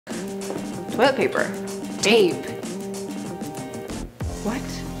Toilet paper. Tape. What?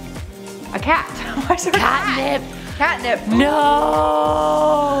 A cat. Why is there Catnip. Catnip.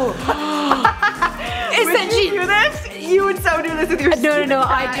 No. Would you do this? You would so do this with your No,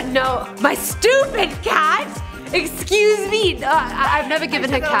 I didn't know. My stupid cat. Excuse me. I've never given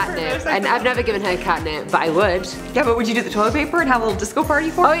her catnip. And I've never given her catnip, but I would. Yeah, but would you do the toilet paper and have a little disco party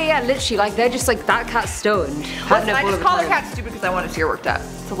for Oh her? yeah, literally. Like they're just like that cat's stoned. Listen, I just call the cat stupid because I want to see her worked up.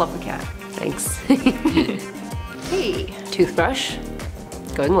 It's a lovely cat. Thanks. Hey. Toothbrush.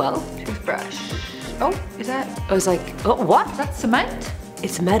 Going well. Toothbrush. Oh, is that? I was like, oh, what? Is that cement?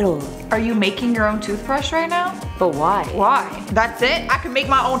 It's metal. Are you making your own toothbrush right now? But why? Why? That's it? I can make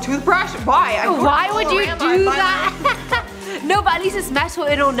my own toothbrush? Why? Why would you do that? No, but at least it's metal.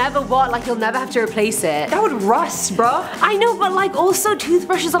 It'll never what? Like you'll never have to replace it. That would rust, bro. I know, but like also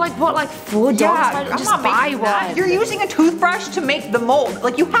toothbrushes are like what? Like $4? Yeah, Just buy one. You're using a toothbrush to make the mold.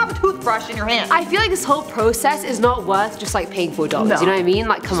 Like you have a toothbrush in your hand. I feel like this whole process is not worth just like paying $4. No. You know what I mean?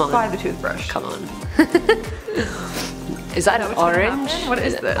 Like, come on. Buy the toothbrush. Come on. Is that an orange? What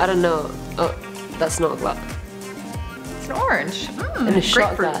is this? I don't know. Oh, that's not a glove. It's an orange. And a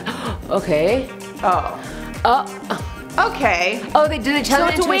shot grapefruit. there. Okay. Oh. Okay. Oh, they did it. So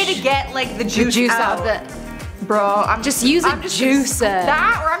it's a way to get like the juice out of the. Bro, I'm Just use a I'm just juicer.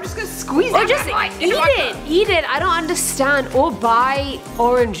 That, or I'm just gonna squeeze Or it. just eat it. Eat it. I don't understand. Or buy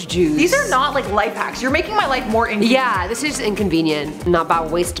orange juice. These are not like life hacks. You're making my life more inconvenient. Yeah, this is inconvenient. Not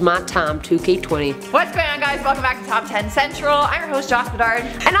about wasting my time. 2K20. What's going on, guys? Welcome back to Top 10 Central. I'm your host, Josh Bedard.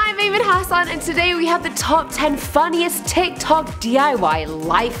 And I'm Eamon Hassan, and today we have the top 10 funniest TikTok DIY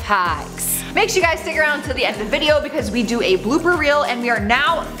life hacks. Make sure you guys stick around till the end of the video because we do a blooper reel and we are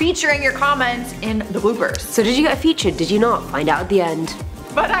now featuring your comments in the bloopers. So did you get featured? Did you not? Find out at the end.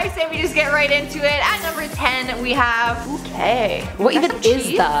 But I say we just get right into it. At number 10, we have, okay. What even is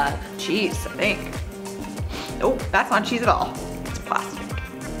cheese? that? Cheese, I think. Oh, that's not cheese at all. It's plastic.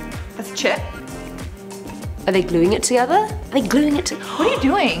 That's a chip. Are they gluing it together? Are they gluing it together? What are you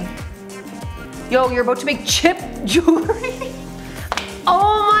doing? Yo, you're about to make chip jewelry?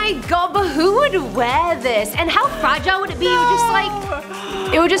 Oh my god, but who would wear this? And how fragile would it be? No. It would just like,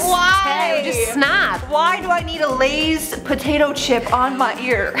 it would just tear, it would just snap. Why do I need a Lay's potato chip on my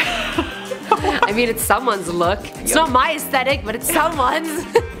ear? I mean, it's someone's look. It's not my aesthetic, but it's someone's.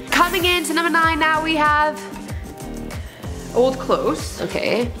 Coming in to number 9 now we have old clothes.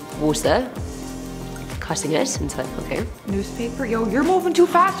 Okay, water. Cutting it inside, okay. Newspaper. Yo, you're moving too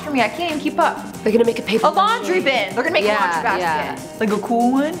fast for me. I can't even keep up. They're gonna make a paper. A laundry bin. They're gonna make a laundry basket. Like a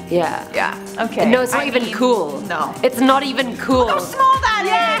cool one? Yeah. Yeah. Okay. No, it's not even cool. No. It's not even cool. Look how small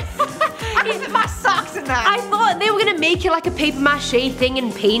that is. I can fit my socks in that. I thought they were gonna make it like a paper mache thing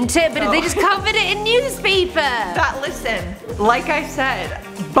and paint it, but they just covered it in newspaper. Listen, like I said,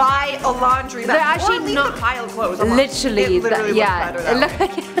 buy a laundry basket. They're actually or leave not the pile of clothes. Literally, it literally yeah. looks better that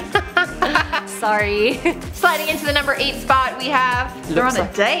way. Sorry. Sliding into the number 8 spot, we have they're on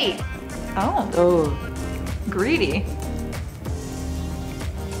a date. Oh. Greedy.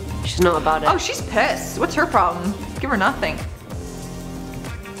 She's not about it. Oh, she's pissed. What's her problem? Give her nothing.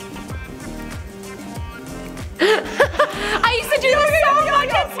 I used to do this so much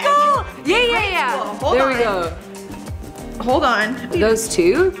at school. Yeah. Hold there on. we go. Hold on. Those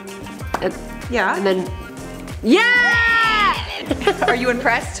two. Yeah. And then, yeah! Are you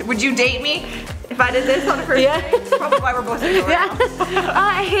impressed? Would you date me if I did this on the first date? Probably why we're both single right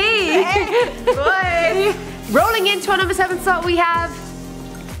now. Hey. Good. Rolling into our number 7 slot, we have.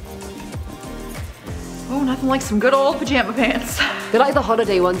 Oh, nothing like some good old pajama pants. They're like the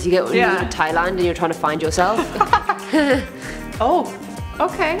holiday ones you get when you Yeah. go to Thailand and you're trying to find yourself. Oh,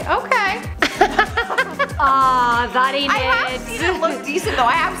 okay. Ah, that ain't I have seen it look decent though.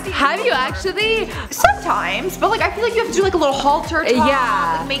 I have seen it. Have you actually? Sometimes, but like I feel like you have to do like a little halter top.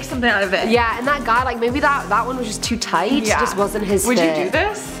 Yeah. Like, make something out of it. Yeah, and that guy, like maybe that one was just too tight. Yeah. It just wasn't his Would fit. you do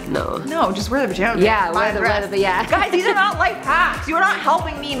this? No. No, just wear the pajama pants. Yeah, Buy the rest. yeah. Guys, these are not life hacks. You are not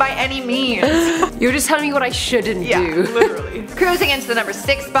helping me by any means. You're just telling me what I shouldn't do. Literally. Cruising into the number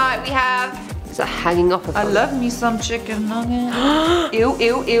 6 spot, we have. Is that hanging off of I love me some chicken nugget.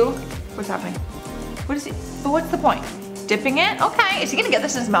 Ew. What's happening? What is it? But what's the point? Dipping it? Okay. Is he gonna get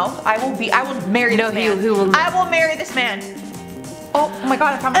this in his mouth? I will marry this man. who will not. I will marry this man. Oh my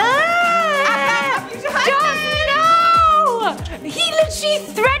god, I found No! He literally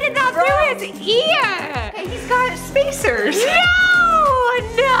threaded that through his ear! Hey, he's got spacers. No!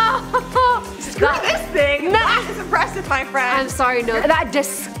 Screw this thing. No. That is impressive, my friend. I'm sorry, no. That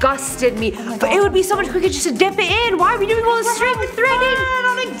disgusted me. But it would be so much quicker just to dip it in. Why are we doing all this string threading?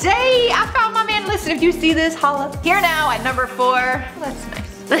 On a date. I found my man. Listen, if you see this, holla. Here now at number 4. That's nice.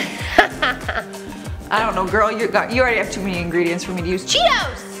 I don't know, girl. You already have too many ingredients for me to use.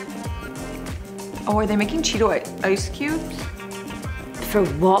 Cheetos! Oh, are they making Cheeto ice cubes? For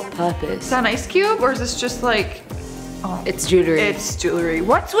what purpose? Is that an ice cube or is this just like... Oh, it's jewelry. It's jewelry.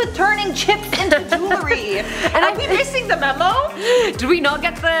 What's with turning chips into jewelry? And are we missing the memo? Did we not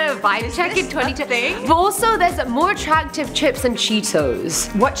get the vibe check in 2010? But also, there's more attractive chips than Cheetos.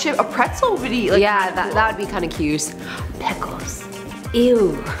 What chip? A pretzel would be like. Yeah, that would be kind of cute. Pickles.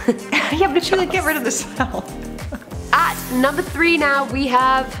 Ew. Yeah, but you like get rid of the smell. At number 3 now we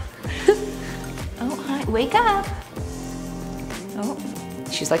have. Oh, hi. Wake up. Oh.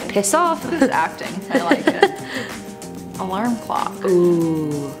 She's like, piss off. This is acting. I like it. Alarm clock.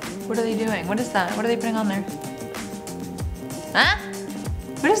 Ooh. What are they doing? What is that? What are they putting on there? Huh?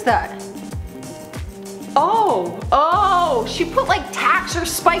 What is that? Oh, she put like tacks or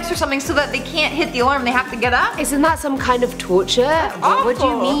spikes or something so that they can't hit the alarm. They have to get up. Isn't that some kind of torture? What do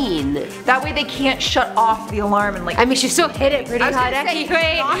you mean? That way they can't shut off the alarm and like. I mean, she still hit it pretty hard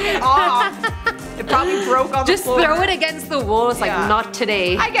anyway. Knock it off. It probably broke on the floor. Just throw it against the wall. It's like, not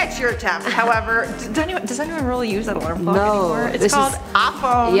today. I get your attempt. However, does anyone really use that alarm clock anymore? It's called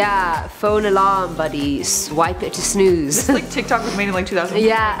iPhone. Yeah, phone alarm, buddy. Swipe it to snooze. It's like TikTok was made in like 2000.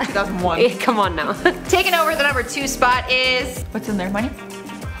 Yeah. 2001. Yeah, come on now. Taking over the number 2 spot is, what's in there, money?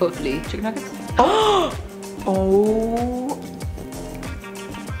 Hopefully. Chicken nuggets? Oh! Oh.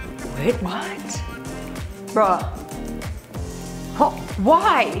 Wait. What? Bruh. Oh,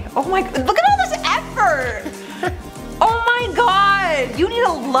 why? Oh my, look at all this effort! Oh my god, you need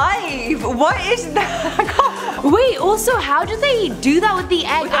a life! What is that? Wait, also, how do they do that with the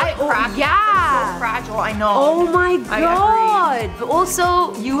egg? Yeah. So fragile, I know. Oh my god. But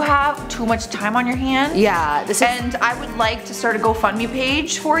also, you have too much time on your hands. Yeah, and I would like to start a GoFundMe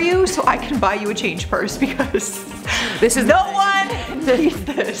page for you so I can buy you a change purse because this is no one needs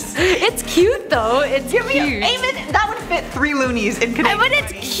this. It's cute though. It's cute. Eamon, that would fit 3 loonies in Canadian. But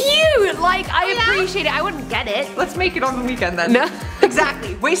it's cute. Like, I appreciate it. I wouldn't get it. Let's make it on the weekend then. No.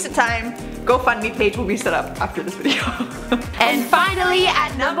 Exactly. Waste of time. GoFundMe page will be set up after this video. And finally,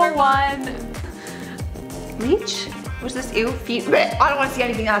 at number 1, leech? What's this? Ew, feet. I don't want to see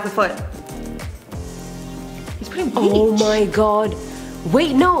anything that has a foot. He's putting bleach. Oh my god.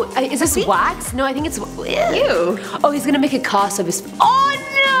 Wait, no. Is this wax? No, I think it's. Ew. Oh, he's gonna make a cast of his. Oh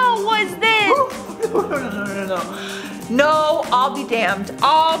no! What's this? No. No, I'll be damned.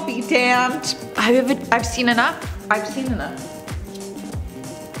 I'll be damned. I've seen enough. I've seen enough.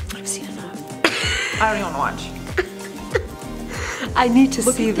 I don't even want to watch. I need to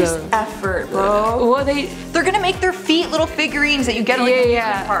see this effort, bro. What They're gonna make their feet little figurines that you get at like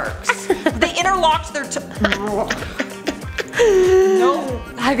amusement parks. They interlocked their No.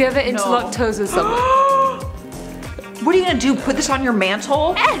 Have you ever interlocked toes with someone? What are you gonna do? Put this on your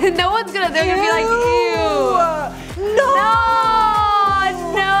mantle? No one's gonna. They're gonna be like, ew. No.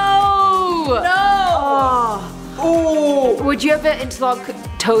 Oh. Would you ever interlock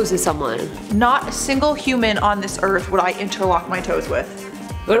toes with someone? Not a single human on this earth would I interlock my toes with.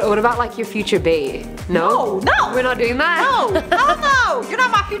 What about like your future bae? No? No. We're not doing that? No. You're not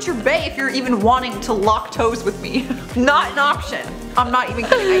my future bae if you're even wanting to lock toes with me. Not an option. I'm not even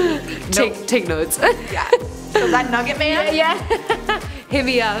kidding. Take notes. Yeah. So that nugget man? Yeah. Hit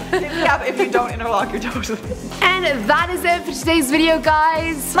me up. Hit me up if you don't interlock your toes with me. And that is it for today's video,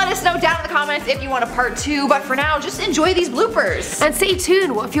 guys. Let us know down in the comments if you want a part 2, but for now, just enjoy these bloopers. And stay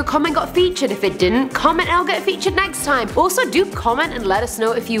tuned. What if your comment got featured? If it didn't, comment and I'll get featured next time. Also, do comment and let us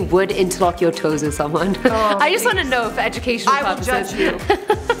know if you would interlock your toes with someone. I just want to know for educational purposes. I will judge you.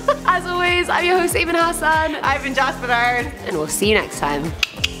 As always, I'm your host, Eamon Hassan. I've been Joss Bernard. And we'll see you next time.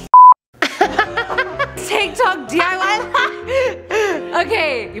 TikTok DIY.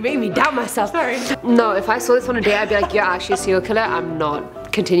 Okay, you made me doubt myself. Sorry. No, if I saw this on a date, I'd be like, you're actually a serial killer. I'm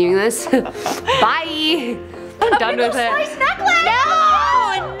not continuing this. Bye. I'm done with it. Slice necklace.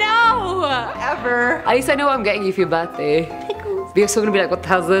 No. Ever. At least I know what I'm getting you for your birthday. You're still gonna be like, what the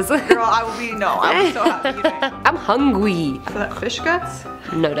hell's this? Girl, I will be, no, I'm so happy. I'm hungry. For that fish guts?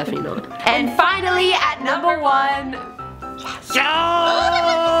 No, definitely not. And finally, at number 1. Yes!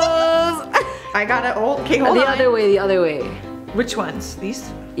 I got it. Oh, okay, hold on. The other way. Which ones?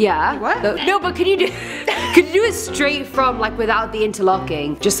 These? Yeah. What? No, but could you do it straight from like without the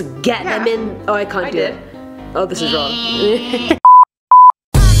interlocking? Just get them in. Oh, I can't do it. Oh, this is wrong.